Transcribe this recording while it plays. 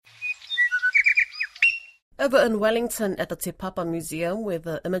Over in Wellington at the Te Papa Museum, where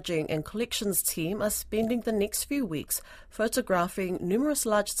the imaging and collections team are spending the next few weeks photographing numerous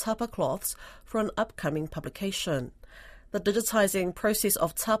large tapa cloths for an upcoming publication. The digitising process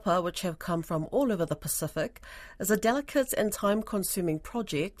of tapa, which have come from all over the Pacific, is a delicate and time-consuming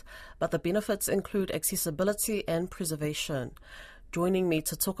project, but the benefits include accessibility and preservation. Joining me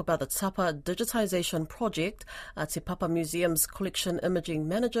to talk about the tapa digitisation project are Te Papa Museum's collection imaging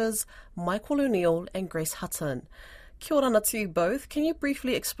managers, Michael O'Neill and Grace Hutton. Kia ora to you both. Can you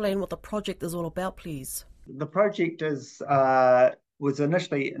briefly explain what the project is all about, please? The project was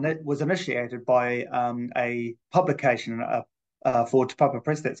initiated by a publication for Te Papa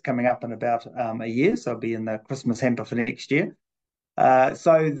Press that's coming up in about a year, so it'll be in the Christmas hamper for next year.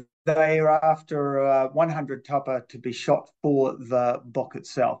 So they are after 100 tapa to be shot for the book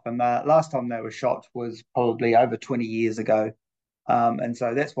itself, and the last time they were shot was probably over 20 years ago. And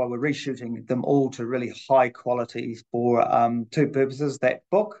so that's why we're reshooting them all to really high quality for two purposes, that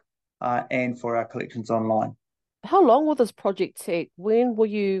book and for our collections online. How long will this project take? When will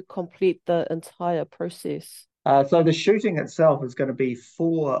you complete the entire process? So the shooting itself is going to be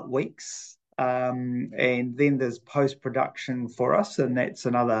 4 weeks, and then there's post-production for us, and that's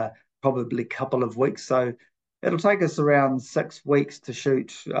another probably couple of weeks. So it'll take us around 6 weeks to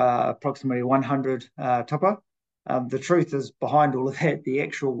shoot approximately 100 tapa. The truth is, behind all of that, the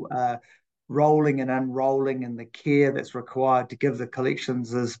actual rolling and unrolling and the care that's required to give the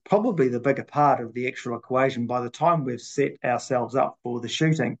collections is probably the bigger part of the actual equation. By the time we've set ourselves up for the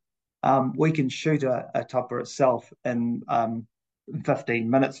shooting, we can shoot a tupper itself in 15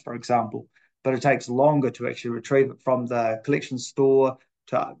 minutes, for example, but it takes longer to actually retrieve it from the collection store,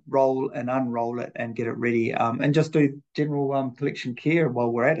 to roll and unroll it and get it ready, and just do general collection care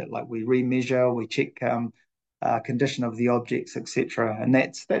while we're at it. Like we remeasure, we check condition of the objects, etc. And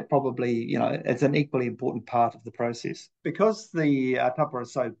that's probably, it's an equally important part of the process. Because the tupper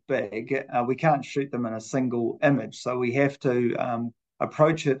is so big, we can't shoot them in a single image. So we have to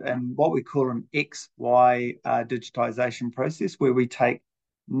approach it in what we call an XY digitization process, where we take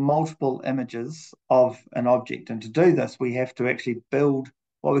multiple images of an object. And to do this, we have to actually build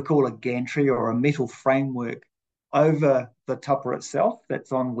what we call a gantry, or a metal framework, over the tupper itself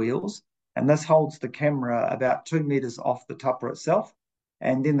that's on wheels. And this holds the camera about 2 meters off the tupper itself.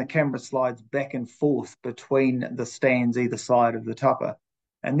 And then the camera slides back and forth between the stands either side of the tupper.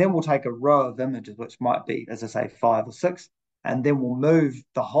 And then we'll take a row of images, which might be, as I say, 5 or 6, and then we'll move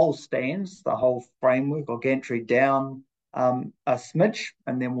the whole stands, the whole framework or gantry down a smidge,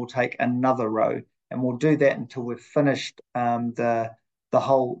 and then we'll take another row, and we'll do that until we've finished the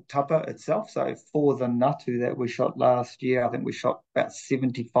whole tupper itself. So for the ngatu that we shot last year, I think we shot about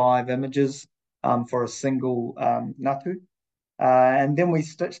 75 images for a single ngatu. And then we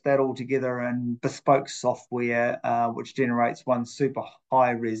stitched that all together in bespoke software, which generates one super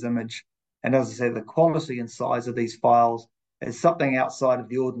high-res image. And as I said, the quality and size of these files is something outside of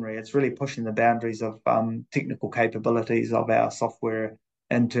the ordinary. It's really pushing the boundaries of technical capabilities of our software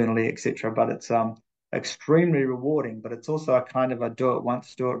internally, etc. But it's extremely rewarding, but it's also a kind of a do it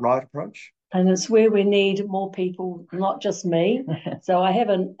once, do it right approach. And it's where we need more people, not just me. So I have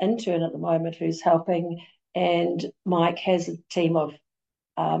an intern at the moment who's helping, and Mike has a team of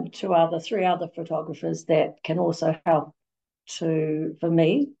three other photographers that can also help for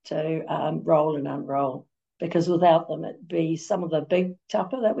me to roll and unroll. Because without them, it'd be some of the big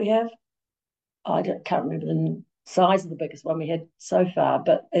tupper that we have. Can't remember the size of the biggest one we had so far,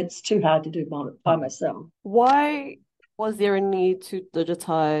 but it's too hard to do by myself. Why was there a need to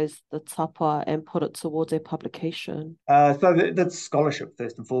digitize the tapa and put it towards a publication? So that's scholarship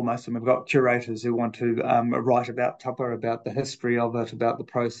first and foremost, and we've got curators who want to write about tapa, about the history of it, about the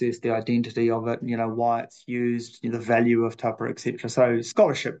process, the identity of it, why it's used, the value of tapa, etc. So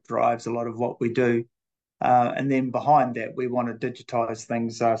scholarship drives a lot of what we do. And then behind that, we want to digitize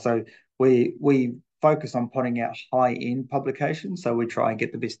things. So we focus on putting out high-end publications. So we try and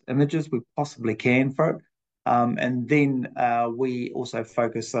get the best images we possibly can for it. And then we also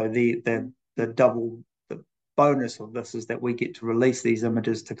focus. So the bonus of this is that we get to release these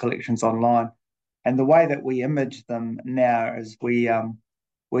images to collections online. And the way that we image them now is we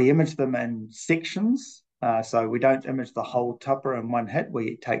image them in sections. So we don't image the whole tupper in one hit.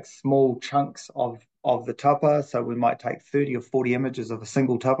 We take small chunks of the tupper. So we might take 30 or 40 images of a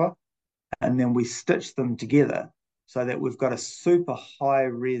single tupper, and then we stitch them together so that we've got a super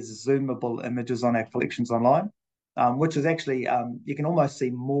high-res zoomable images on our collections online, which is actually, you can almost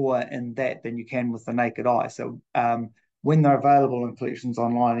see more in that than you can with the naked eye. So when they're available in collections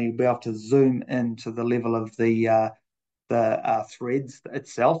online, you'll be able to zoom into the level of the threads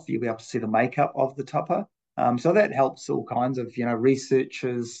itself. You'll be able to see the makeup of the tupper. So that helps all kinds of,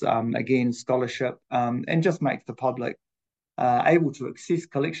 researchers, again, scholarship, and just makes the public able to access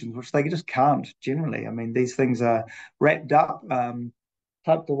collections, which they just can't generally. I mean, these things are wrapped up,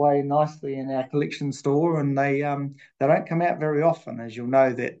 tucked away nicely in our collection store, and they don't come out very often. As you'll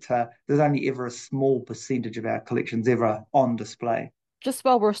know, that there's only ever a small percentage of our collections ever on display. Just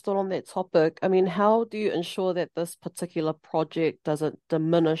while we're still on that topic, I mean, how do you ensure that this particular project doesn't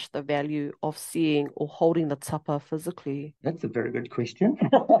diminish the value of seeing or holding the tapa physically? That's a very good question.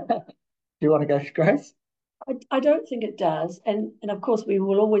 Do you want to go, Grace? I don't think it does. And of course, we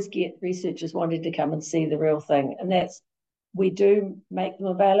will always get researchers wanting to come and see the real thing. And we do make them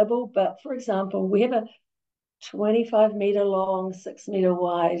available. But for example, we have a 25-metre long, 6-metre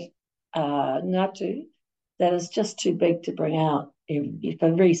wide ngatu that is just too big to bring out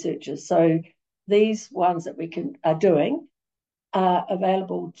for researchers. So these ones that are doing are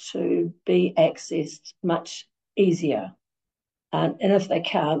available to be accessed much easier. And if they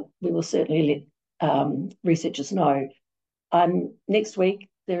can't, we will certainly let researchers know. Next week,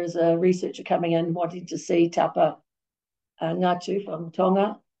 there is a researcher coming in wanting to see tapa ngatu from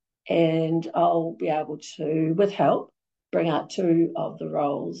Tonga, and I'll be able to, with help, bring out 2 of the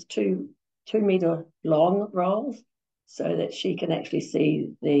rolls, 2-metre long rolls, so that she can actually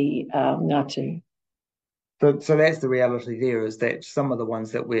see the ngatu. So that's the reality there, is that some of the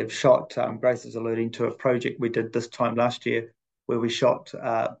ones that we've shot, Grace is alluding to a project we did this time last year where we shot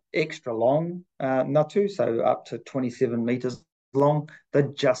extra long ngatu, so up to 27 metres long. They're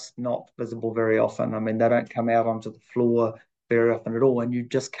just not visible very often. I mean, they don't come out onto the floor very often at all, and you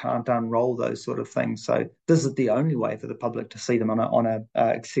just can't unroll those sort of things. So this is the only way for the public to see them on a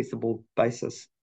accessible basis.